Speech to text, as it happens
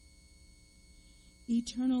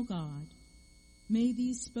Eternal God, may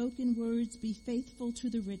these spoken words be faithful to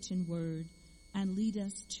the written word and lead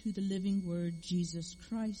us to the living word, Jesus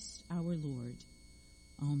Christ our Lord.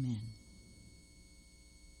 Amen.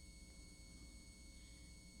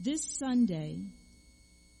 This Sunday,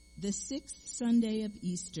 the sixth Sunday of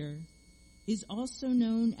Easter, is also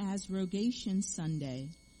known as Rogation Sunday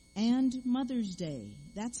and Mother's Day.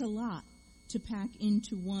 That's a lot to pack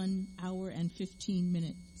into 1 hour and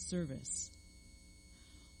 15-minute service.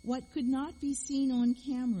 What could not be seen on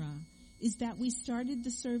camera is that we started the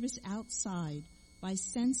service outside by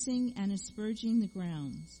censing and asperging the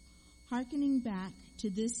grounds, hearkening back to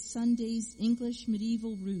this Sunday's English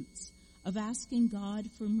medieval roots of asking God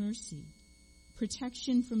for mercy,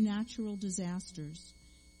 protection from natural disasters,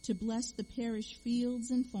 to bless the parish fields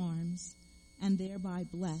and farms, and thereby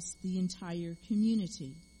bless the entire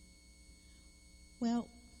community. Well,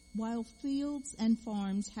 while fields and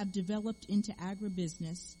farms have developed into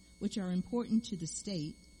agribusiness, which are important to the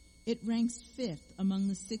state, it ranks 5th among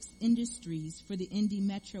the 6 industries for the Indy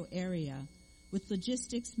metro area, with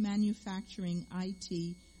logistics, manufacturing,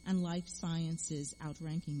 IT, and life sciences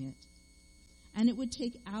outranking it. And it would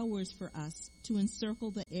take hours for us to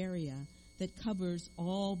encircle the area that covers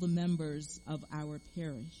all the members of our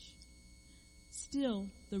parish. Still,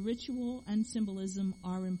 the ritual and symbolism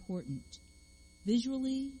are important.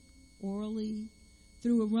 Visually, orally,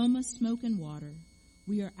 through aroma, smoke, and water,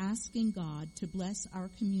 we are asking God to bless our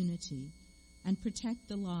community and protect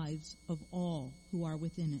the lives of all who are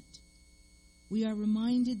within it. We are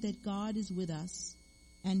reminded that God is with us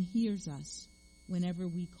and hears us whenever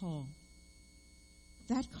we call.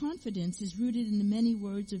 That confidence is rooted in the many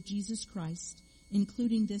words of Jesus Christ,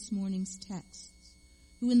 including this morning's texts,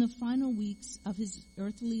 who in the final weeks of his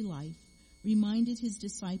earthly life reminded his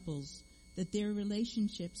disciples that their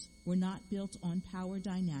relationships were not built on power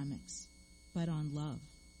dynamics, but on love.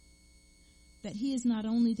 That he is not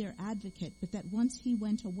only their advocate, but that once he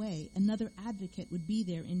went away, another advocate would be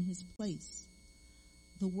there in his place.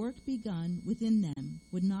 The work begun within them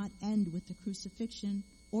would not end with the crucifixion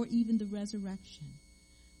or even the resurrection,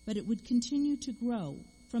 but it would continue to grow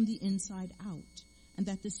from the inside out, and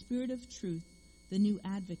that the Spirit of truth, the new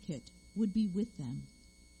advocate, would be with them.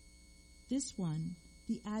 This one,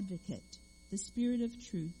 the advocate, the Spirit of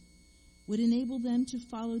truth, would enable them to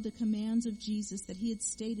follow the commands of Jesus that he had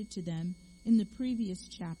stated to them in the previous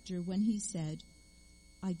chapter when he said,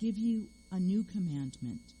 I give you a new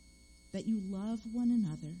commandment, that you love one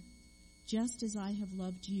another. Just as I have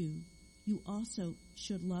loved you, you also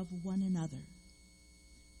should love one another.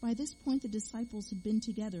 By this point, the disciples had been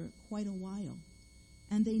together quite a while,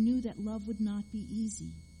 and they knew that love would not be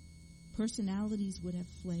easy. Personalities would have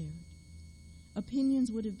flared. Opinions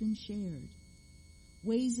would have been shared.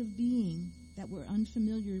 Ways of being that were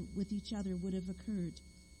unfamiliar with each other would have occurred.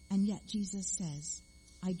 And yet Jesus says,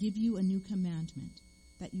 I give you a new commandment,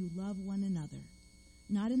 that you love one another,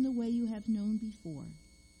 not in the way you have known before,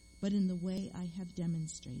 but in the way I have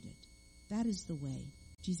demonstrated. That is the way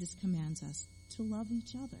Jesus commands us to love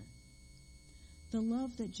each other. The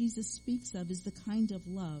love that Jesus speaks of is the kind of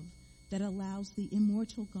love that allows the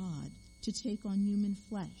immortal God to take on human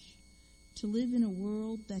flesh, to live in a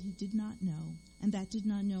world that he did not know, and that did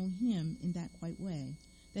not know him in that quite way,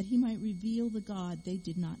 that he might reveal the God they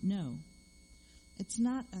did not know. It's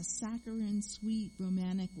not a saccharine, sweet,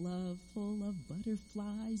 romantic love full of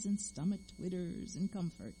butterflies and stomach twitters and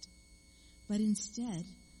comfort. But instead,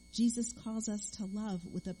 Jesus calls us to love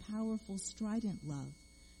with a powerful, strident love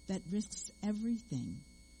that risks everything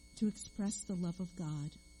to express the love of God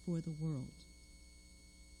for the world.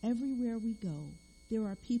 Everywhere we go, there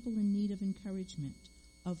are people in need of encouragement,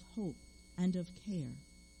 of hope, and of care.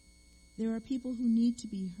 There are people who need to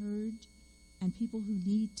be heard and people who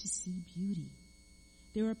need to see beauty.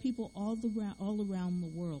 There are people all around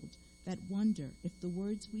the world that wonder if the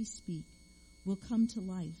words we speak will come to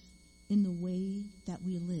life in the way that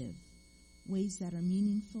we live, ways that are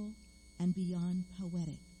meaningful and beyond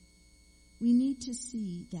poetic. We need to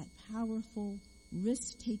see that powerful,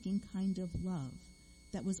 risk-taking kind of love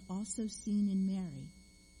that was also seen in Mary,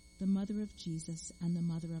 the mother of Jesus and the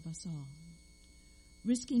mother of us all.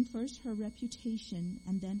 Risking first her reputation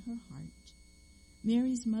and then her heart,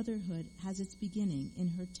 Mary's motherhood has its beginning in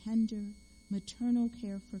her tender, maternal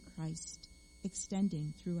care for Christ,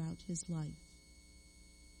 extending throughout his life.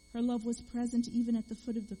 Her love was present even at the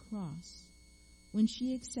foot of the cross. When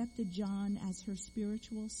she accepted John as her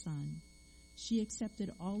spiritual son, she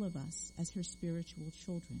accepted all of us as her spiritual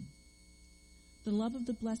children. The love of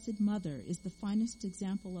the Blessed Mother is the finest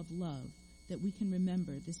example of love that we can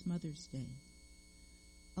remember this Mother's Day.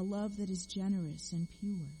 A love that is generous and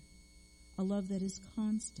pure. a love that is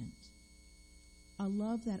constant, a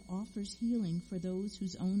love that offers healing for those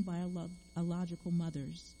whose own biological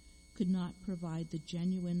mothers could not provide the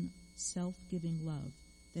genuine, self-giving love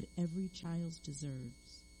that every child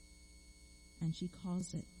deserves. And she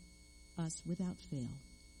calls us without fail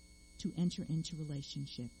to enter into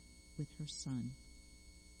relationship with her Son.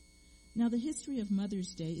 Now, the history of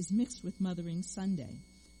Mother's Day is mixed with Mothering Sunday,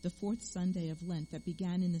 the fourth Sunday of Lent that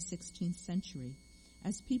began in the 16th century,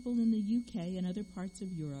 as people in the UK and other parts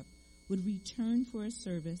of Europe would return for a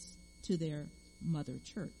service to their mother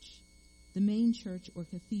church, the main church or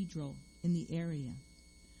cathedral in the area.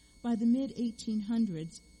 By the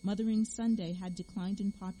mid-1800s, Mothering Sunday had declined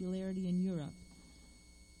in popularity in Europe.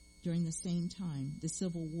 During the same time, the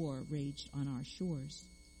Civil War raged on our shores.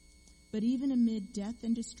 But even amid death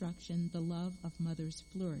and destruction, the love of mothers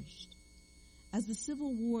flourished. As the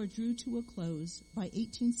Civil War drew to a close, by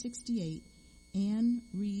 1868, Anne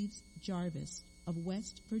Reeves Jarvis of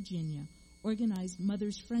West Virginia organized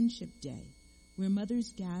Mother's Friendship Day, where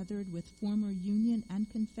mothers gathered with former Union and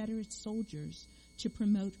Confederate soldiers to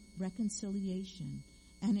promote reconciliation,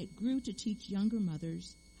 and it grew to teach younger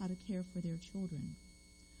mothers how to care for their children.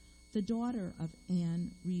 The daughter of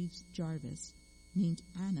Anne Reeves Jarvis, named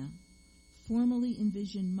Anna, formally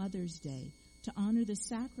envisioned Mother's Day to honor the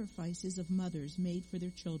sacrifices of mothers made for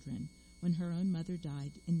their children when her own mother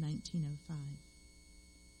died in 1905.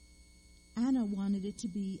 Anna wanted it to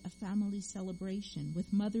be a family celebration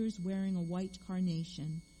with mothers wearing a white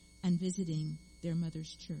carnation and visiting their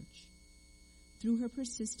mother's church. Through her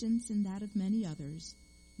persistence and that of many others,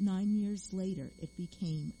 9 years later it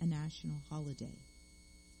became a national holiday.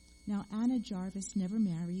 Now, Anna Jarvis never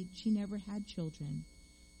married, she never had children,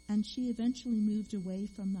 and she eventually moved away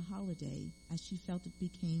from the holiday as she felt it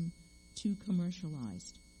became too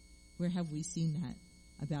commercialized. Where have we seen that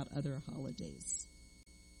about other holidays?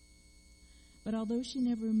 But although she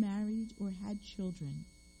never married or had children,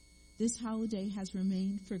 this holiday has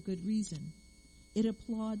remained for good reason. It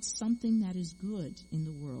applauds something that is good in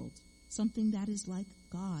the world, something that is like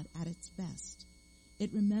God at its best.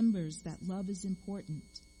 It remembers that love is important,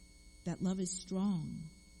 that love is strong,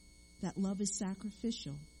 that love is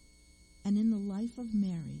sacrificial, and in the life of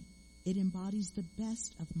Mary, it embodies the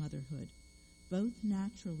best of motherhood, both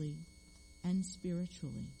naturally and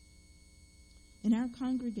spiritually. In our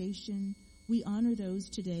congregation, we honor those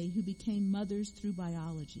today who became mothers through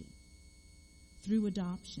biology, through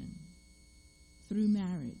adoption, through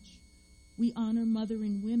marriage. We honor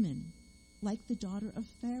mothering women, like the daughter of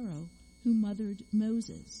Pharaoh who mothered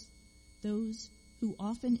Moses, those who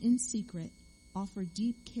often in secret offer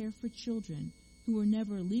deep care for children who were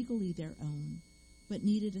never legally their own, but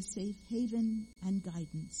needed a safe haven and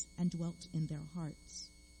guidance and dwelt in their hearts.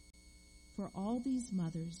 For all these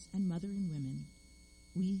mothers and mothering women,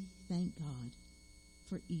 we thank God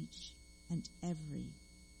for each and every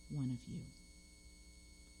one of you.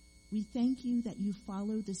 We thank you that you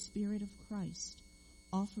follow the Spirit of Christ,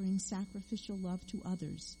 offering sacrificial love to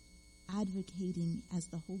others, advocating as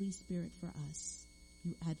the Holy Spirit for us,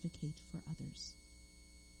 you advocate for others.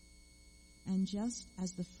 And just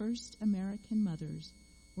as the first American mothers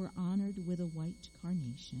were honored with a white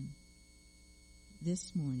carnation,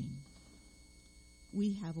 this morning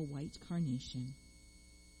we have a white carnation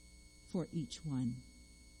for each one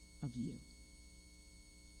of you.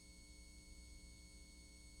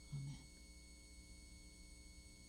 Amen.